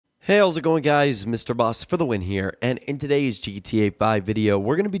Hey, how's it going, guys? Mr. Boss for the win here, and in today's GTA 5 video,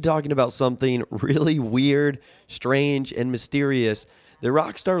 we're going to be talking about something really weird, strange, and mysterious that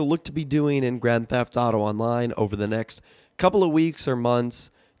Rockstar looked to be doing in Grand Theft Auto Online over the next couple of weeks or months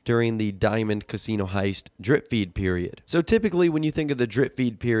during the Diamond Casino Heist drip feed period. So typically when you think of the drip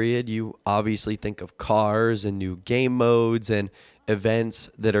feed period, you obviously think of cars and new game modes and events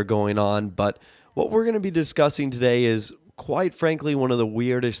that are going on, but what we're going to be discussing today is quite frankly one of the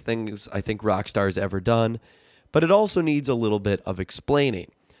weirdest things I think Rockstar has ever done, but it also needs a little bit of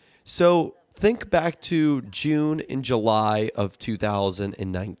explaining. So think back to June and July of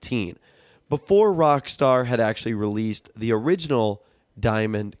 2019, before Rockstar had actually released the original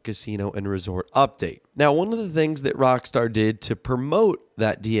Diamond Casino and Resort update. Now, one of the things that Rockstar did to promote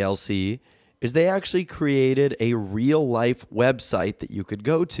that DLC is they actually created a real-life website that you could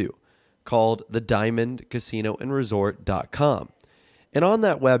go to, called the diamondcasinoandresort.com. And on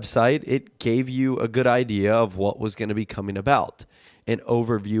that website, it gave you a good idea of what was going to be coming about. An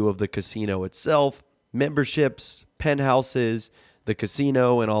overview of the casino itself, memberships, penthouses, the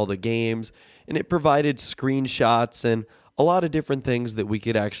casino and all the games, and it provided screenshots and a lot of different things that we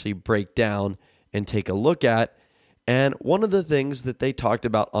could actually break down and take a look at. And one of the things that they talked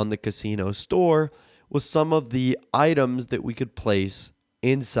about on the casino store was some of the items that we could place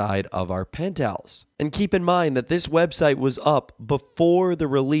inside of our penthouse. And keep in mind that this website was up before the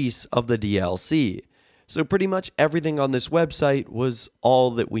release of the DLC. So pretty much everything on this website was all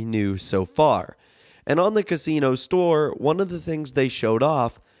that we knew so far. And on the casino store, one of the things they showed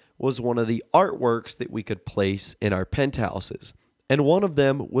off was one of the artworks that we could place in our penthouses. And one of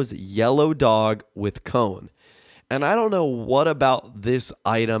them was Yellow Dog with Cone. And I don't know what about this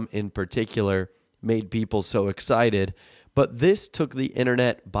item in particular made people so excited, but this took the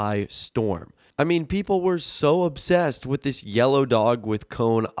internet by storm. I mean, people were so obsessed with this Yellow Dog with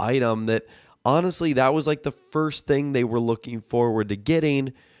Cone item that honestly, that was like the first thing they were looking forward to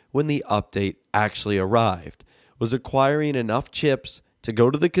getting when the update actually arrived, was acquiring enough chips to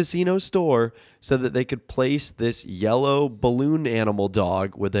go to the casino store so that they could place this yellow balloon animal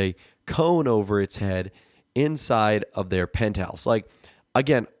dog with a cone over its head inside of their penthouse. Like,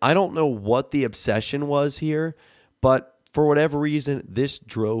 again, I don't know what the obsession was here, but for whatever reason, this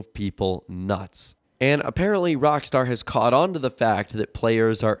drove people nuts. And apparently Rockstar has caught on to the fact that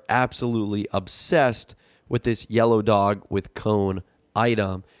players are absolutely obsessed with this Yellow Dog with Cone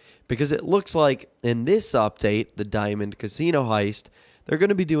item, because it looks like in this update, the Diamond Casino Heist, they're going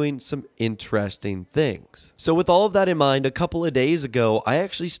to be doing some interesting things. So with all of that in mind, a couple of days ago, I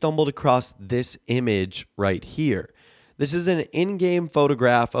actually stumbled across this image right here. This is an in-game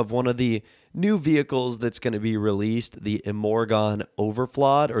photograph of one of the new vehicles that's going to be released, the Immorgon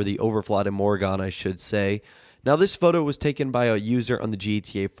Overflod, or the Overflod Immorgon, I should say. Now, this photo was taken by a user on the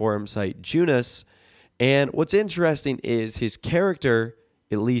GTA forum site, Junus, and what's interesting is his character,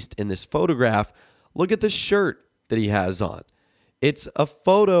 at least in this photograph, look at the shirt that he has on. It's a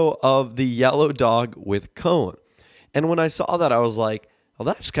photo of the Yellow Dog with Cone. And when I saw that, I was like, well,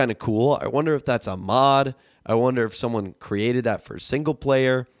 that's kind of cool. I wonder if that's a mod. I wonder if someone created that for single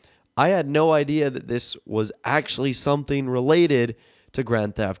player. I had no idea that this was actually something related to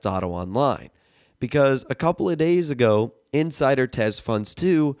Grand Theft Auto Online, because a couple of days ago, Insider Tez Funds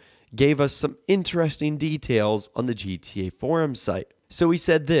 2 gave us some interesting details on the GTA forum site. So he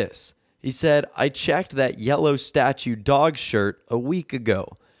said this. He said, I checked that yellow statue dog shirt a week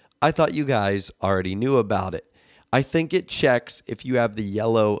ago. I thought you guys already knew about it. I think it checks if you have the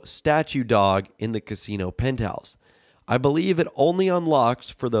yellow statue dog in the casino penthouse. I believe it only unlocks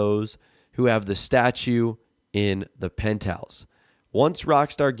for those who have the statue in the penthouse. Once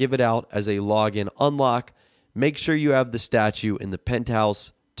Rockstar give it out as a login unlock, make sure you have the statue in the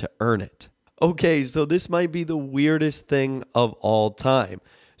penthouse to earn it. Okay, so this might be the weirdest thing of all time.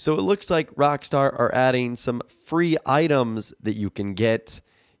 So it looks like Rockstar are adding some free items that you can get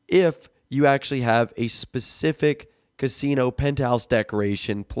if you actually have a specific casino penthouse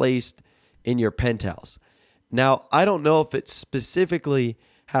decoration placed in your penthouse. Now, I don't know if it specifically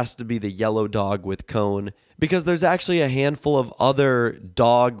has to be the Yellow Dog with Cone, because there's actually a handful of other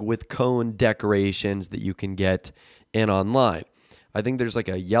dog with cone decorations that you can get in online. I think there's like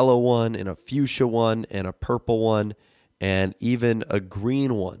a yellow one and a fuchsia one and a purple one and even a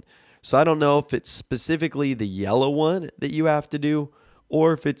green one. So I don't know if it's specifically the yellow one that you have to do,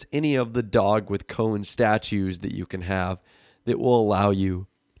 or if it's any of the dog with cone statues that you can have that will allow you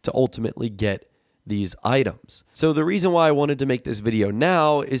to ultimately get these items. So the reason why I wanted to make this video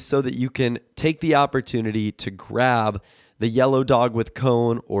now is so that you can take the opportunity to grab the Yellow Dog with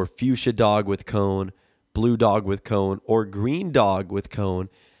Cone or Fuchsia Dog with Cone, Blue Dog with Cone, or Green Dog with Cone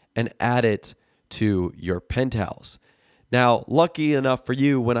and add it to your penthouse. Now, lucky enough for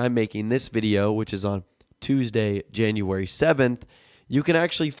you, when I'm making this video, which is on Tuesday, January 7th, you can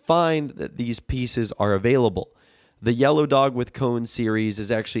actually find that these pieces are available. The Yellow Dog with Cone series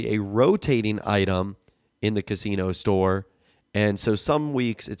is actually a rotating item in the casino store, and so some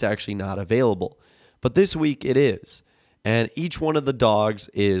weeks it's actually not available. But this week it is, and each one of the dogs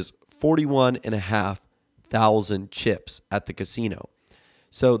is 41,500 chips at the casino.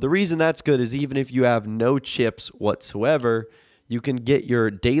 So the reason that's good is even if you have no chips whatsoever, you can get your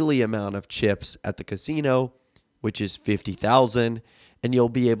daily amount of chips at the casino, which is 50,000, and you'll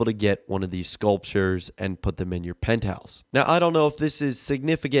be able to get one of these sculptures and put them in your penthouse. Now, I don't know if this is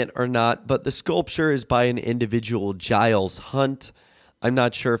significant or not, but the sculpture is by an individual Giles Hunt. I'm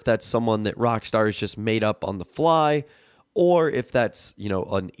not sure if that's someone that Rockstar has just made up on the fly, or if that's,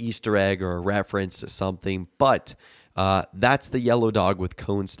 an Easter egg or a reference to something, but that's the Yellow Dog with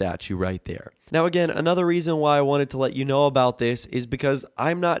Cone statue right there. Now, again, another reason why I wanted to let you know about this is because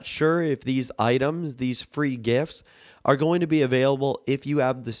I'm not sure if these items, these free gifts, are going to be available if you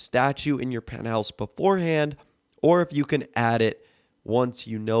have the statue in your penthouse beforehand, or if you can add it once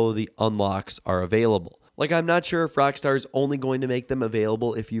you know the unlocks are available. Like, I'm not sure if Rockstar is only going to make them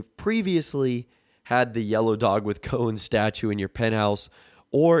available if you've previously had the Yellow Dog with Cone statue in your penthouse,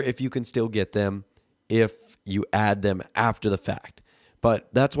 or if you can still get them if you add them after the fact. But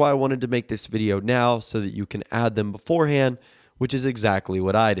that's why I wanted to make this video now, so that you can add them beforehand, which is exactly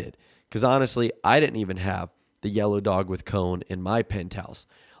what I did. Because honestly, I didn't even have the Yellow Dog with Cone in my penthouse.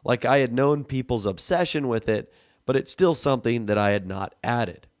 Like, I had known people's obsession with it, but it's still something that I had not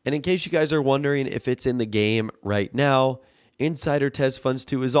added. And in case you guys are wondering if it's in the game right now, Insider Tez Funds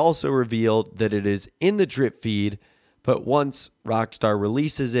 2 has also revealed that it is in the drip feed, but once Rockstar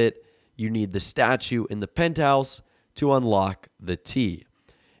releases it, you need the statue in the penthouse to unlock the tee.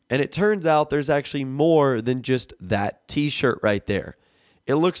 And it turns out there's actually more than just that t-shirt right there.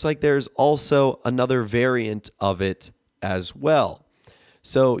 It looks like there's also another variant of it as well.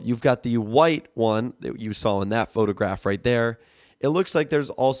 So you've got the white one that you saw in that photograph right there. It looks like there's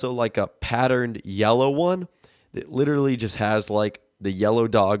also like a patterned yellow one that literally just has like the Yellow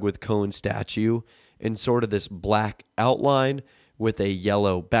Dog with Cone statue in sort of this black outline with a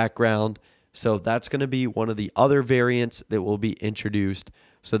yellow background. So that's going to be one of the other variants that will be introduced.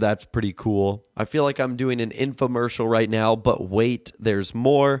 So that's pretty cool. I feel like I'm doing an infomercial right now, but wait, there's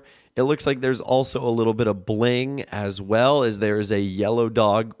more. It looks like there's also a little bit of bling, as well as there is a Yellow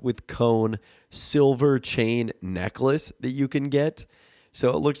Dog with Cone silver chain necklace that you can get.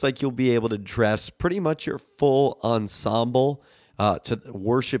 So it looks like you'll be able to dress pretty much your full ensemble to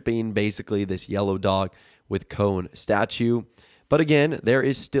worshiping basically this Yellow Dog with Cone statue. But again, there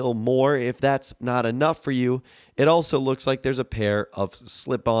is still more. If that's not enough for you, it also looks like there's a pair of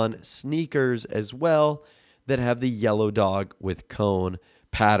slip-on sneakers as well that have the Yellow Dog with Cone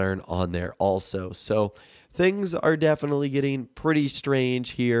pattern on there also. So things are definitely getting pretty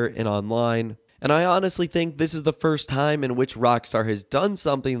strange here in online. And I honestly think this is the first time in which Rockstar has done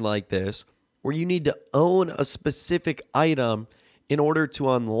something like this, where you need to own a specific item in order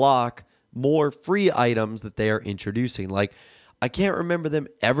to unlock more free items that they are introducing. Like, I can't remember them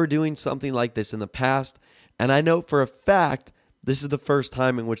ever doing something like this in the past, and I know for a fact this is the first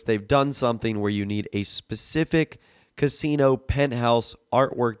time in which they've done something where you need a specific casino penthouse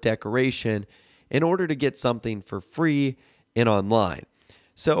artwork decoration in order to get something for free in online.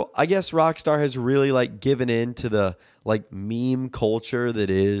 So I guess Rockstar has really given in to the meme culture that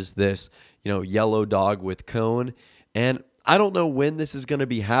is this, Yellow Dog with Cone. And I don't know when this is going to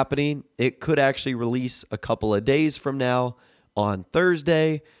be happening. It could actually release a couple of days from now on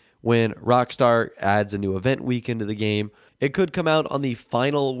Thursday when Rockstar adds a new event week into the game. It could come out on the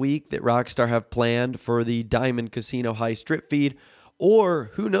final week that Rockstar have planned for the Diamond Casino High Strip feed,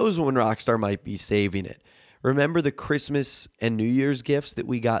 or who knows when Rockstar might be saving it. Remember the Christmas and New Year's gifts that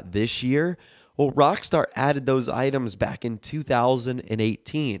we got this year? Well, Rockstar added those items back in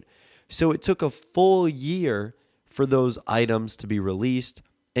 2018. So it took a full year for those items to be released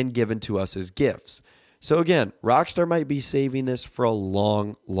and given to us as gifts. So again, Rockstar might be saving this for a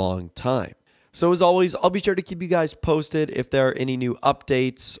long, long time. So as always, I'll be sure to keep you guys posted if there are any new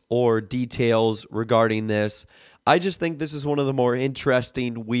updates or details regarding this. I just think this is one of the more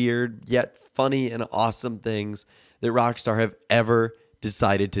interesting, weird, yet funny and awesome things that Rockstar have ever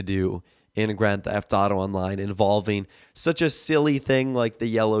decided to do in Grand Theft Auto Online, involving such a silly thing like the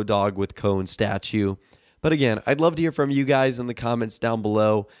Yellow Dog with Cone statue. But again, I'd love to hear from you guys in the comments down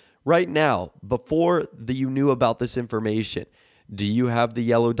below. Right now, before you knew about this information, do you have the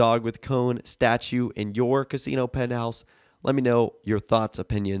Yellow Dog with Cone statue in your casino penthouse? Let me know your thoughts,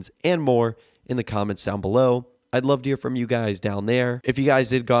 opinions, and more in the comments down below. I'd love to hear from you guys down there. If you guys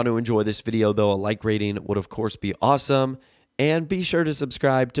did got to enjoy this video, though, a like rating would, of course, be awesome. And be sure to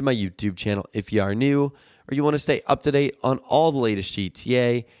subscribe to my YouTube channel if you are new or you want to stay up to date on all the latest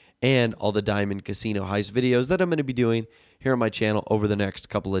GTA and all the Diamond Casino Heist videos that I'm going to be doing here on my channel over the next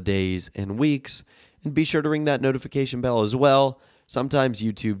couple of days and weeks. And be sure to ring that notification bell as well. Sometimes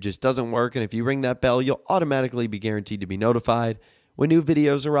YouTube just doesn't work, and if you ring that bell, you'll automatically be guaranteed to be notified when new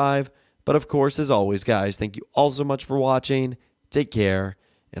videos arrive. But of course, as always, guys, thank you all so much for watching. Take care,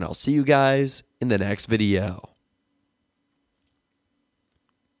 and I'll see you guys in the next video.